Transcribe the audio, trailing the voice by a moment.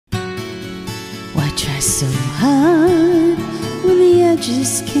try so hard when the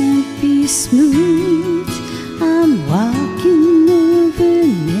edges can't be smooth. I'm walking over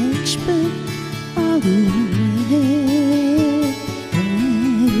an edge, but all already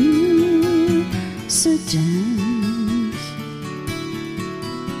so done.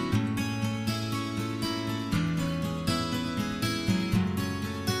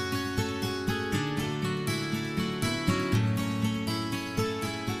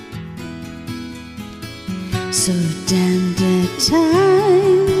 So damned at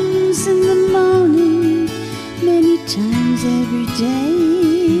times in the morning, many times every day,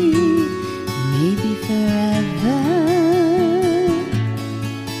 maybe forever.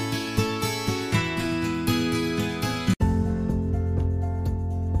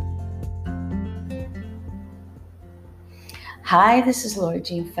 Hi, this is Laura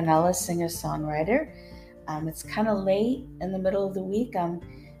Jean Finella, singer-songwriter. It's kind of late in the middle of the week. I'm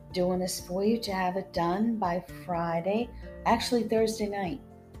doing this for you to have it done by Friday, actually Thursday night.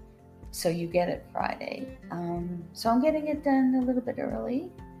 So you get it Friday. So I'm getting it done a little bit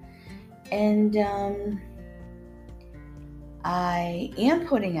early. And I am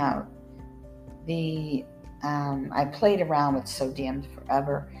putting out I played around with So Damned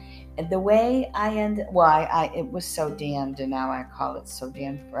Forever. And the way it was So Damned, and now I call it So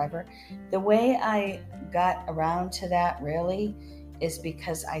Damned Forever. The way I got around to that really is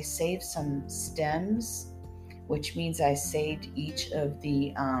because I saved some stems, which means I saved each of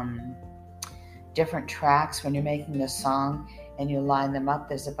the different tracks. When you're making the song and you line them up,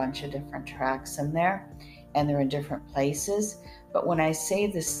 there's a bunch of different tracks in there, and they're in different places. But when I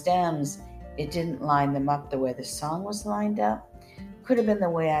saved the stems, it didn't line them up the way the song was lined up. Could have been the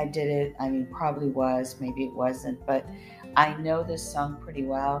way I did it. I mean, probably was, maybe it wasn't, but I know this song pretty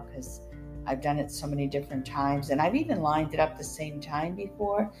well because I've done it so many different times, and I've even lined it up the same time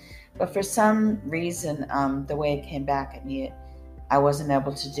before, but for some reason, the way it came back at me, I wasn't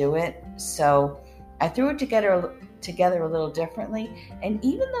able to do it. So I threw it together a little differently, and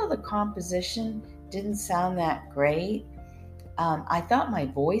even though the composition didn't sound that great, I thought my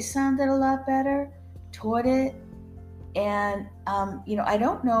voice sounded a lot better toward it. And, I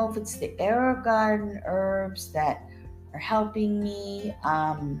don't know if it's the AeroGarden herbs that are helping me.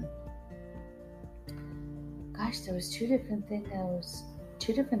 There was two different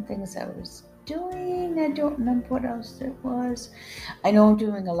things I was doing. I don't remember what else there was. I know I'm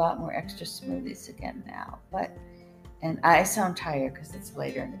doing a lot more extra smoothies again now, and I sound tired because it's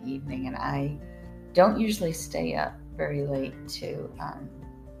later in the evening, and I don't usually stay up very late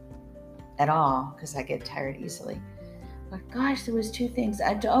at all because I get tired easily. But gosh, there was two things.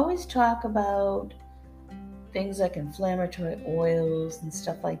 I'd always talk about things like inflammatory oils and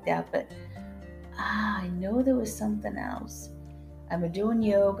stuff like that, but I know there was something else. I've been doing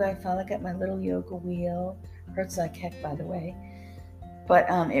yoga. I finally got my little yoga wheel. Hurts like heck, by the way. But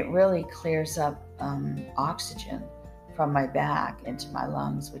it really clears up oxygen from my back into my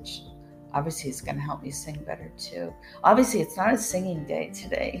lungs, which obviously is going to help me sing better too. Obviously, it's not a singing day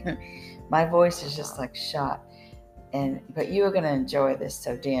today. My voice is just like shot. But you are going to enjoy this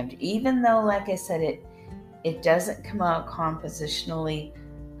So Damned. Even though, like I said, it doesn't come out compositionally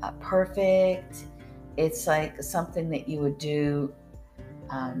perfect. It's like something that you would do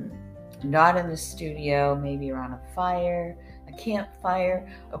not in the studio, maybe around a campfire,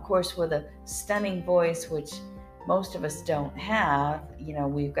 of course, with a stunning voice, which most of us don't have.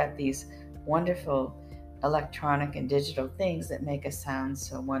 We've got these wonderful electronic and digital things that make us sound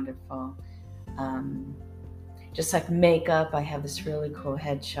so wonderful. Just like makeup, I have this really cool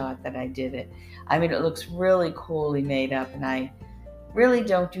headshot that I did it. I mean, it looks really coolly made up, and I really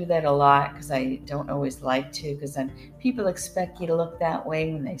don't do that a lot because I don't always like to, because then people expect you to look that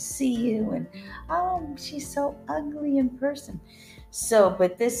way when they see you, and she's so ugly in person.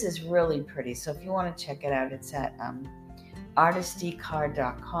 But this is really pretty. So if you want to check it out, it's at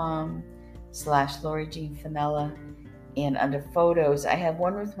artistdcard.com/Laura Jean Finella, and under photos, I have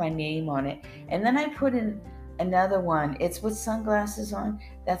one with my name on it, and then I put in another one. It's with sunglasses on.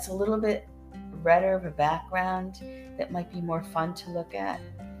 That's a little bit redder of a background that might be more fun to look at.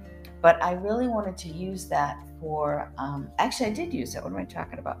 But I really wanted to use that for, actually I did use it. What am I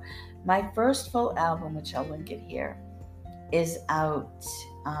talking about? My first full album, which I'll link it here, is out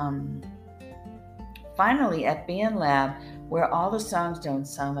finally at BandLab, where all the songs don't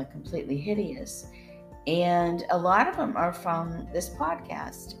sound like completely hideous. And a lot of them are from this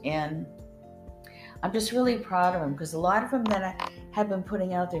podcast. And I'm just really proud of them, because a lot of them that I have been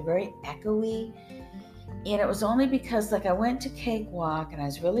putting out, they're very echoey. And it was only because, I went to Cakewalk, and I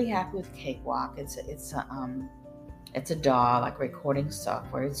was really happy with Cakewalk. It's a DAW, recording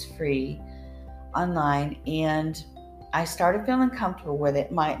software. It's free. online, and I started feeling comfortable with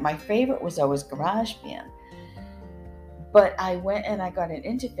it. My favorite was always GarageBand. But I went and I got an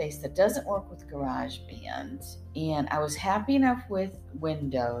interface that doesn't work with GarageBand, and I was happy enough with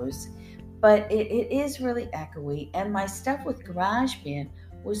Windows, but it is really echoey, and my stuff with GarageBand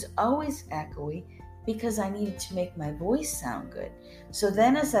was always echoey because I needed to make my voice sound good. So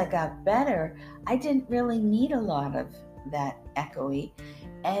then as I got better, I didn't really need a lot of that echoey,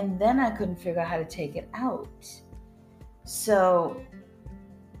 and then I couldn't figure out how to take it out. So,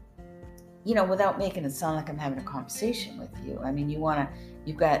 without making it sound like I'm having a conversation with you. I mean,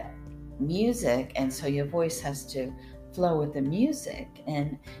 you've got music, and so your voice has to flow with the music,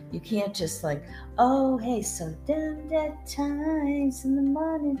 and you can't just like, oh, hey, so down that times in the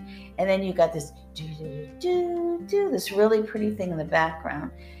morning, and then you got this do this really pretty thing in the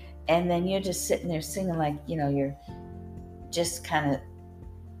background, and then you're just sitting there singing like, you're just kind of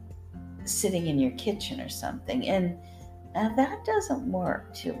sitting in your kitchen or something, and that doesn't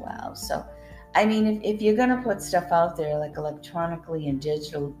work too well. So, I mean, if you're going to put stuff out there like electronically and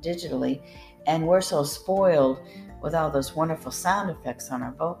digitally, and we're so spoiled with all those wonderful sound effects on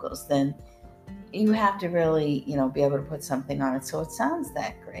our vocals, then you have to really, be able to put something on it so it sounds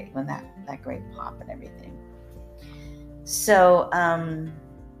that great, when that great pop and everything. So,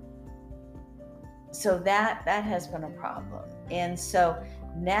 so that has been a problem. And so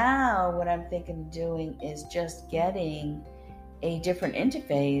now what I'm thinking of doing is just getting a different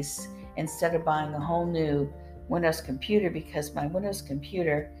interface instead of buying a whole new Windows computer, because my Windows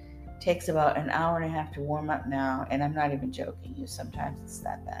computer takes about an hour and a half to warm up now, and I'm not even joking you, sometimes it's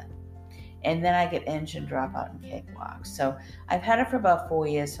that bad. And then I get engine dropout and cakewalk. So I've had it for about 4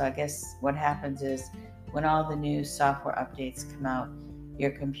 years, so I guess what happens is when all the new software updates come out,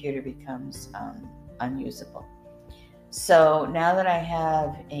 your computer becomes unusable. So now that I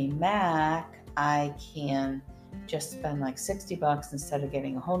have a Mac, I can just spend like $60 instead of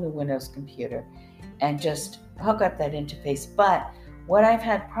getting a whole new Windows computer and just hook up that interface. But what I've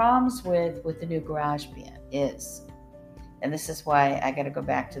had problems with the new GarageBand is, and this is why I got to go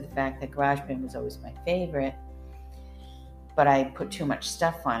back to the fact that GarageBand was always my favorite, but I put too much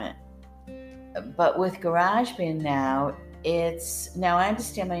stuff on it. But with GarageBand now I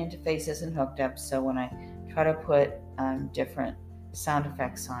understand my interface isn't hooked up, so when I try to put different sound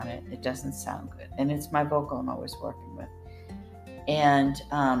effects on it, it doesn't sound good. And it's my vocal I'm always working with. And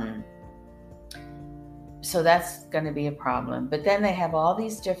so that's going to be a problem. But then they have all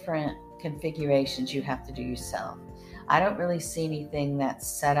these different configurations you have to do yourself. I don't really see anything that's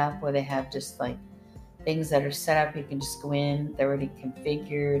set up where they have just like things that are set up. You can just go in, they're already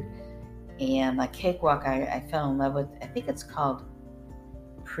configured. And like Cakewalk, I fell in love with, I think it's called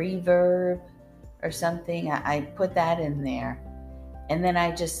Preverb or something. I put that in there. And then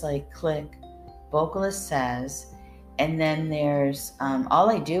I just like click Vocalist Says. And then there's, all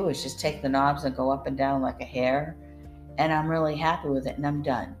I do is just take the knobs and go up and down like a hair. And I'm really happy with it, and I'm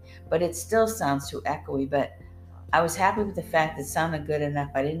done. But it still sounds too echoey. But I was happy with the fact that it sounded good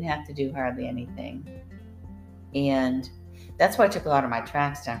enough. I didn't have to do hardly anything. And that's why I took a lot of my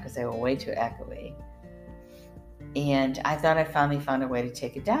tracks down, because they were way too echoey. And I thought I finally found a way to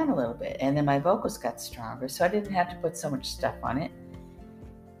take it down a little bit. And then my vocals got stronger, so I didn't have to put so much stuff on it.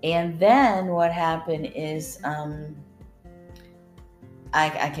 And then what happened is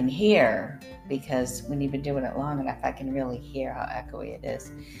I can hear, because when you've been doing it long enough, I can really hear how echoey it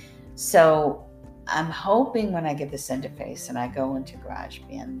is. So I'm hoping when I get this interface and I go into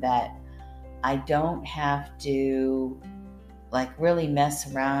GarageBand that I don't have to like really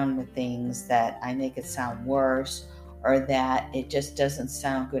mess around with things that I make it sound worse, or that it just doesn't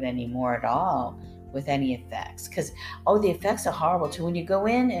sound good anymore at all with any effects. Because, the effects are horrible too. When you go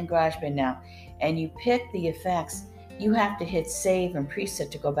in GarageBand now and you pick the effects, you have to hit save and preset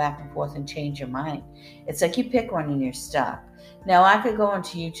to go back and forth and change your mind. It's like you pick one and you're stuck. Now, I could go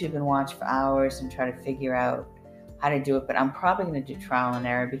onto YouTube and watch for hours and try to figure out how to do it, but I'm probably going to do trial and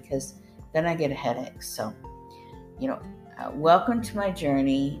error, because then I get a headache. So, welcome to my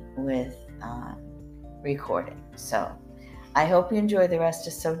journey with recording. So I hope you enjoy the rest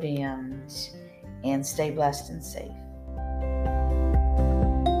of So Damned, and stay blessed and safe.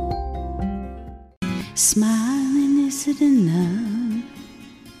 Smiling isn't enough,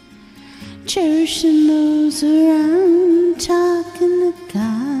 cherishing those around, talking to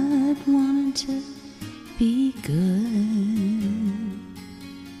God, wanting to be good.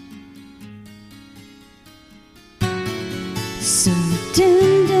 So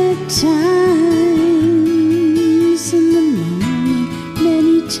damned at times in the morning,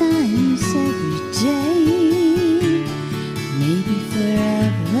 many times every day, maybe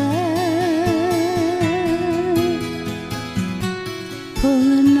forever.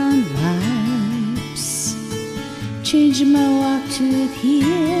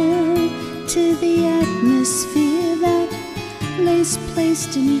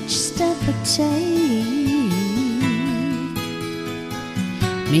 misplaced in each step I take.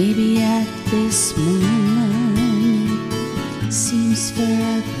 Maybe at this moment it seems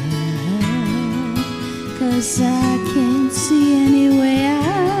forever, 'cause I can't see any way out.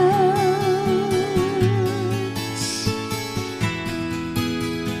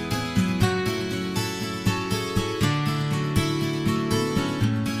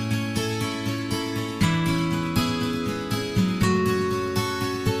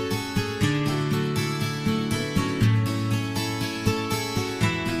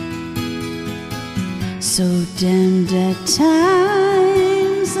 So damned at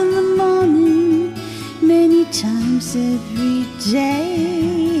times in the morning, many times every day.